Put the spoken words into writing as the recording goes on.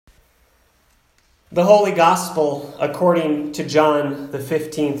The Holy Gospel according to John, the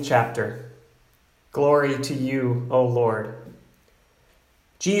 15th chapter. Glory to you, O Lord.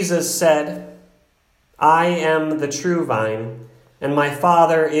 Jesus said, I am the true vine, and my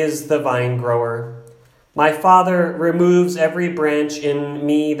Father is the vine grower. My Father removes every branch in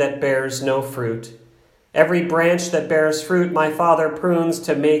me that bears no fruit. Every branch that bears fruit, my Father prunes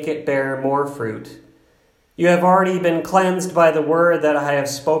to make it bear more fruit. You have already been cleansed by the word that I have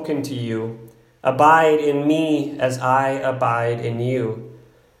spoken to you. Abide in me as I abide in you.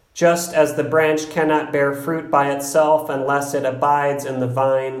 Just as the branch cannot bear fruit by itself unless it abides in the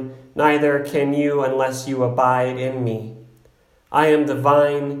vine, neither can you unless you abide in me. I am the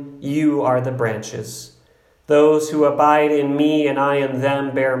vine, you are the branches. Those who abide in me and I in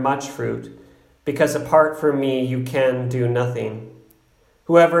them bear much fruit, because apart from me you can do nothing.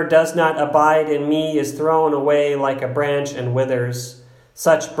 Whoever does not abide in me is thrown away like a branch and withers.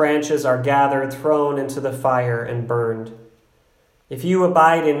 Such branches are gathered, thrown into the fire, and burned. If you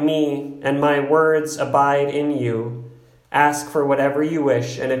abide in me, and my words abide in you, ask for whatever you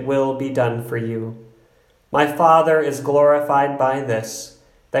wish, and it will be done for you. My Father is glorified by this,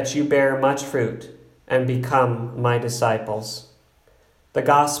 that you bear much fruit, and become my disciples. The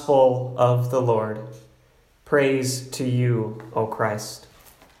Gospel of the Lord. Praise to you, O Christ.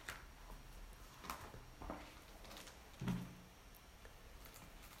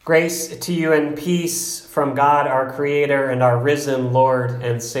 Grace to you and peace from God our Creator and our risen Lord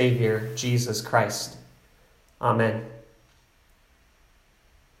and Savior, Jesus Christ. Amen.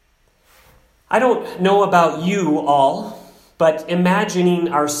 I don't know about you all, but imagining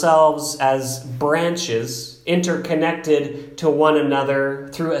ourselves as branches interconnected to one another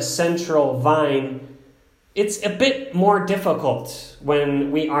through a central vine, it's a bit more difficult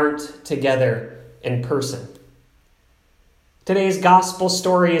when we aren't together in person. Today's gospel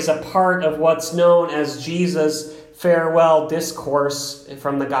story is a part of what's known as Jesus' farewell discourse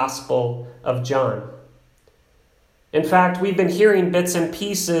from the Gospel of John. In fact, we've been hearing bits and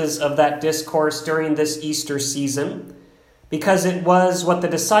pieces of that discourse during this Easter season because it was what the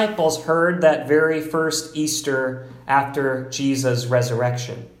disciples heard that very first Easter after Jesus'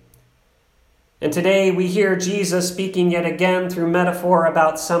 resurrection. And today we hear Jesus speaking yet again through metaphor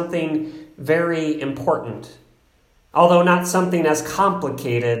about something very important, although not something as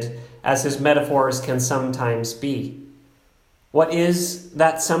complicated as his metaphors can sometimes be. What is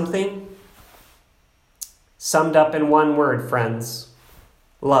that something? Summed up in one word, friends: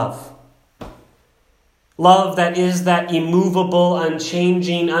 love. Love that is that immovable,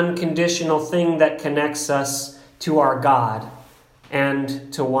 unchanging, unconditional thing that connects us to our God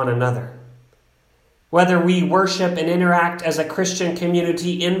and to one another. Whether we worship and interact as a Christian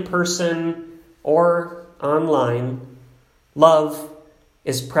community in person or online, love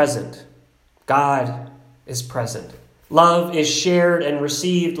is present. God is present. Love is shared and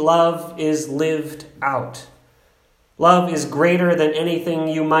received. Love is lived out. Love is greater than anything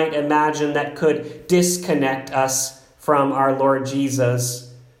you might imagine that could disconnect us from our Lord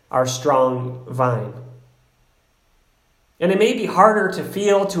Jesus, our strong vine. And it may be harder to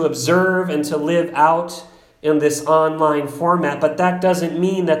feel, to observe, and to live out in this online format, but that doesn't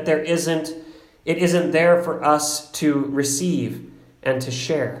mean that it isn't there for us to receive and to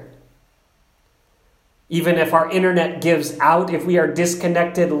share. Even if our internet gives out, if we are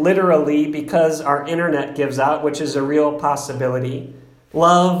disconnected literally because our internet gives out, which is a real possibility,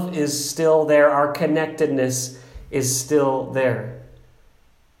 love is still there. Our connectedness is still there.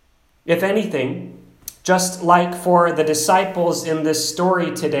 If anything, just like for the disciples in this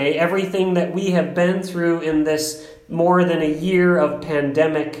story today, everything that we have been through in this more than a year of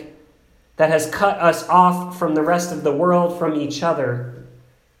pandemic that has cut us off from the rest of the world, from each other,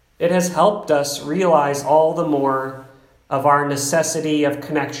 it has helped us realize all the more of our necessity of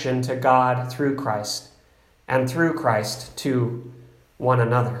connection to God through Christ, and through Christ to one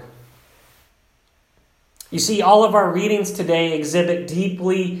another. You see, all of our readings today exhibit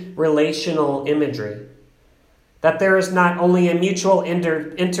deeply relational imagery. That there is not only a mutual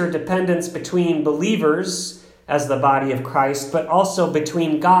interdependence between believers as the body of Christ, but also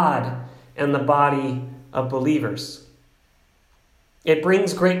between God and the body of believers. It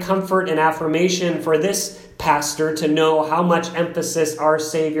brings great comfort and affirmation for this pastor to know how much emphasis our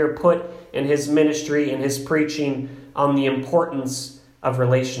Savior put in his ministry and his preaching on the importance of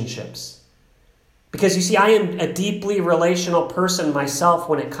relationships. Because you see, I am a deeply relational person myself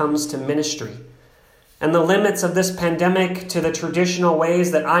when it comes to ministry. And the limits of this pandemic to the traditional ways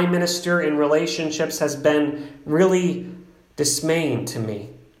that I minister in relationships has been really dismaying to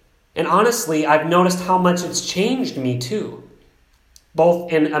me. And honestly, I've noticed how much it's changed me too,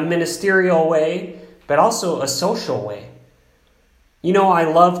 both in a ministerial way but also a social way. You know, I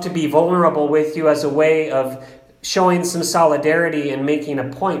love to be vulnerable with you as a way of showing some solidarity and making a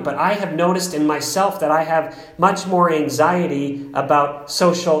point, but I have noticed in myself that I have much more anxiety about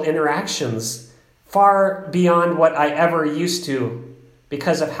social interactions, far beyond what I ever used to,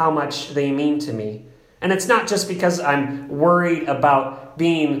 because of how much they mean to me. And it's not just because I'm worried about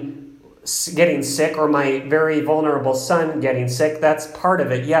getting sick or my very vulnerable son getting sick. That's part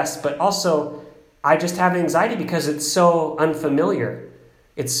of it, yes, but also I just have anxiety because it's so unfamiliar.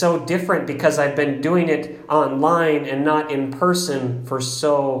 It's so different because I've been doing it online and not in person for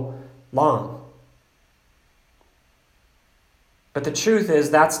so long. But the truth is,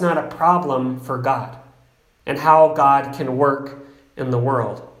 that's not a problem for God and how God can work in the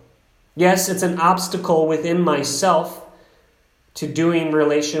world. Yes, it's an obstacle within myself to doing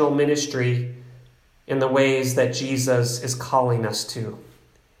relational ministry in the ways that Jesus is calling us to.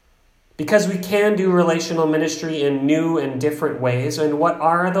 Because we can do relational ministry in new and different ways. And what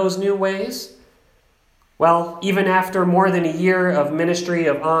are those new ways? Well, even after more than a year of ministry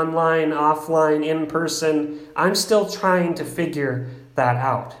of online, offline, in-person, I'm still trying to figure that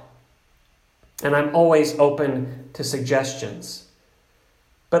out. And I'm always open to suggestions.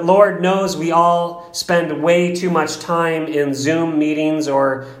 But Lord knows we all spend way too much time in Zoom meetings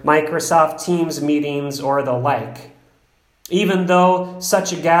or Microsoft Teams meetings or the like. Even though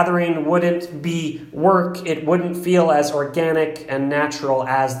such a gathering wouldn't be work, it wouldn't feel as organic and natural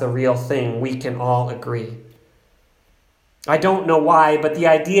as the real thing. We can all agree. I don't know why, but the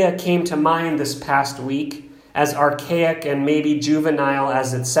idea came to mind this past week, as archaic and maybe juvenile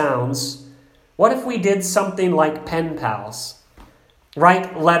as it sounds. What if we did something like pen pals?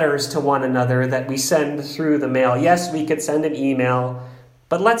 Write letters to one another that we send through the mail. Yes, we could send an email,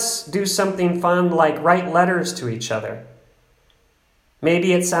 but let's do something fun like write letters to each other.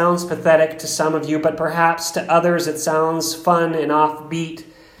 Maybe it sounds pathetic to some of you, but perhaps to others it sounds fun and offbeat,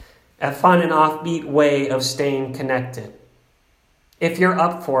 a fun and offbeat way of staying connected. If you're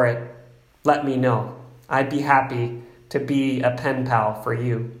up for it, let me know. I'd be happy to be a pen pal for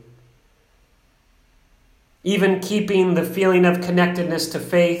you. Even keeping the feeling of connectedness to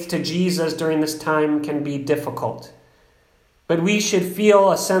faith, to Jesus during this time can be difficult. But we should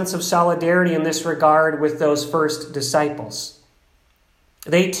feel a sense of solidarity in this regard with those first disciples.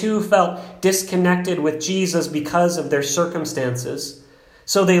 They too felt disconnected with Jesus because of their circumstances.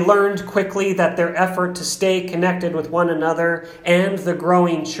 So they learned quickly that their effort to stay connected with one another and the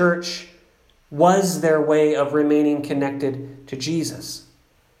growing church was their way of remaining connected to Jesus.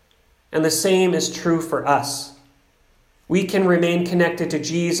 And the same is true for us. We can remain connected to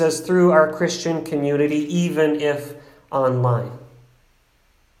Jesus through our Christian community, even if online.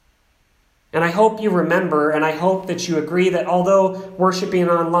 And I hope you remember, and I hope that you agree that although worshiping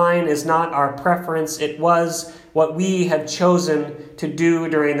online is not our preference, it was what we have chosen to do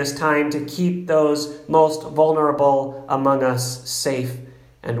during this time to keep those most vulnerable among us safe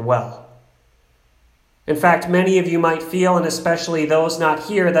and well. In fact, many of you might feel, and especially those not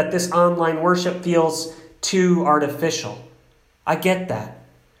here, that this online worship feels too artificial. I get that.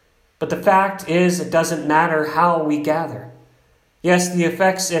 But the fact is, it doesn't matter how we gather. Yes, the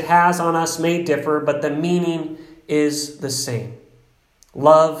effects it has on us may differ, but the meaning is the same.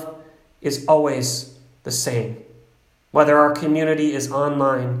 Love is always the same, whether our community is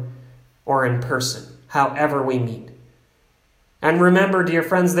online or in person, however we meet. And remember, dear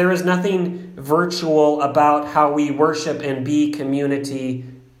friends, there is nothing virtual about how we worship and be community,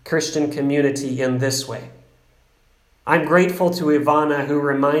 Christian community in this way. I'm grateful to Ivana, who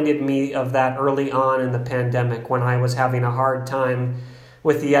reminded me of that early on in the pandemic when I was having a hard time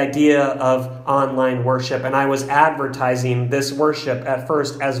with the idea of online worship. And I was advertising this worship at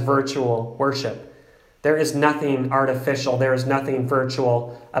first as virtual worship. There is nothing artificial. There is nothing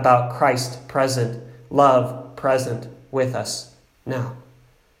virtual about Christ present, love present with us now.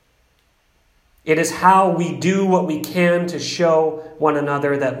 It is how we do what we can to show one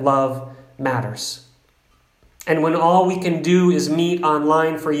another that love matters. And when all we can do is meet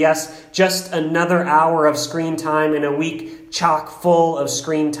online for, yes, just another hour of screen time in a week chock full of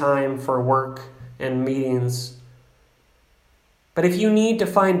screen time for work and meetings. But if you need to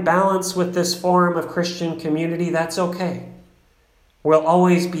find balance with this form of Christian community, that's okay. We'll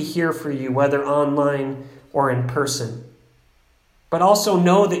always be here for you, whether online or in person. But also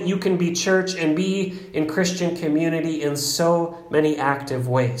know that you can be church and be in Christian community in so many active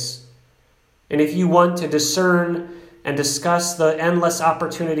ways. And if you want to discern and discuss the endless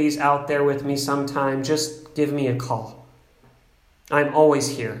opportunities out there with me sometime, just give me a call. I'm always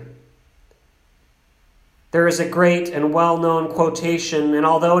here. There is a great and well-known quotation, and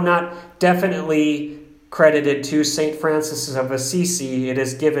although not definitely credited to St. Francis of Assisi, it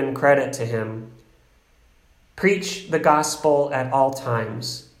is given credit to him. Preach the gospel at all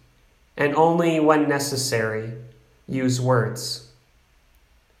times, and only when necessary, use words.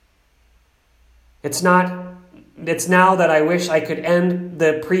 It's now that I wish I could end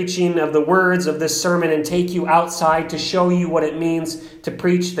the preaching of the words of this sermon and take you outside to show you what it means to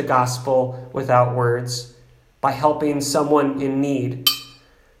preach the gospel without words by helping someone in need.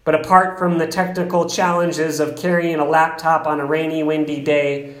 But apart from the technical challenges of carrying a laptop on a rainy, windy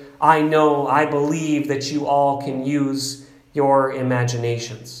day, I believe that you all can use your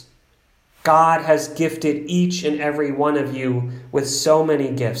imaginations. God has gifted each and every one of you with so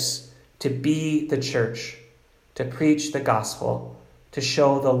many gifts to be the church, to preach the gospel, to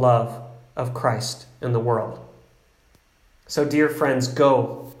show the love of Christ in the world. So, dear friends,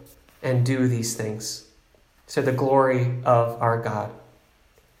 go and do these things to the glory of our God.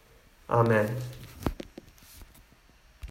 Amen.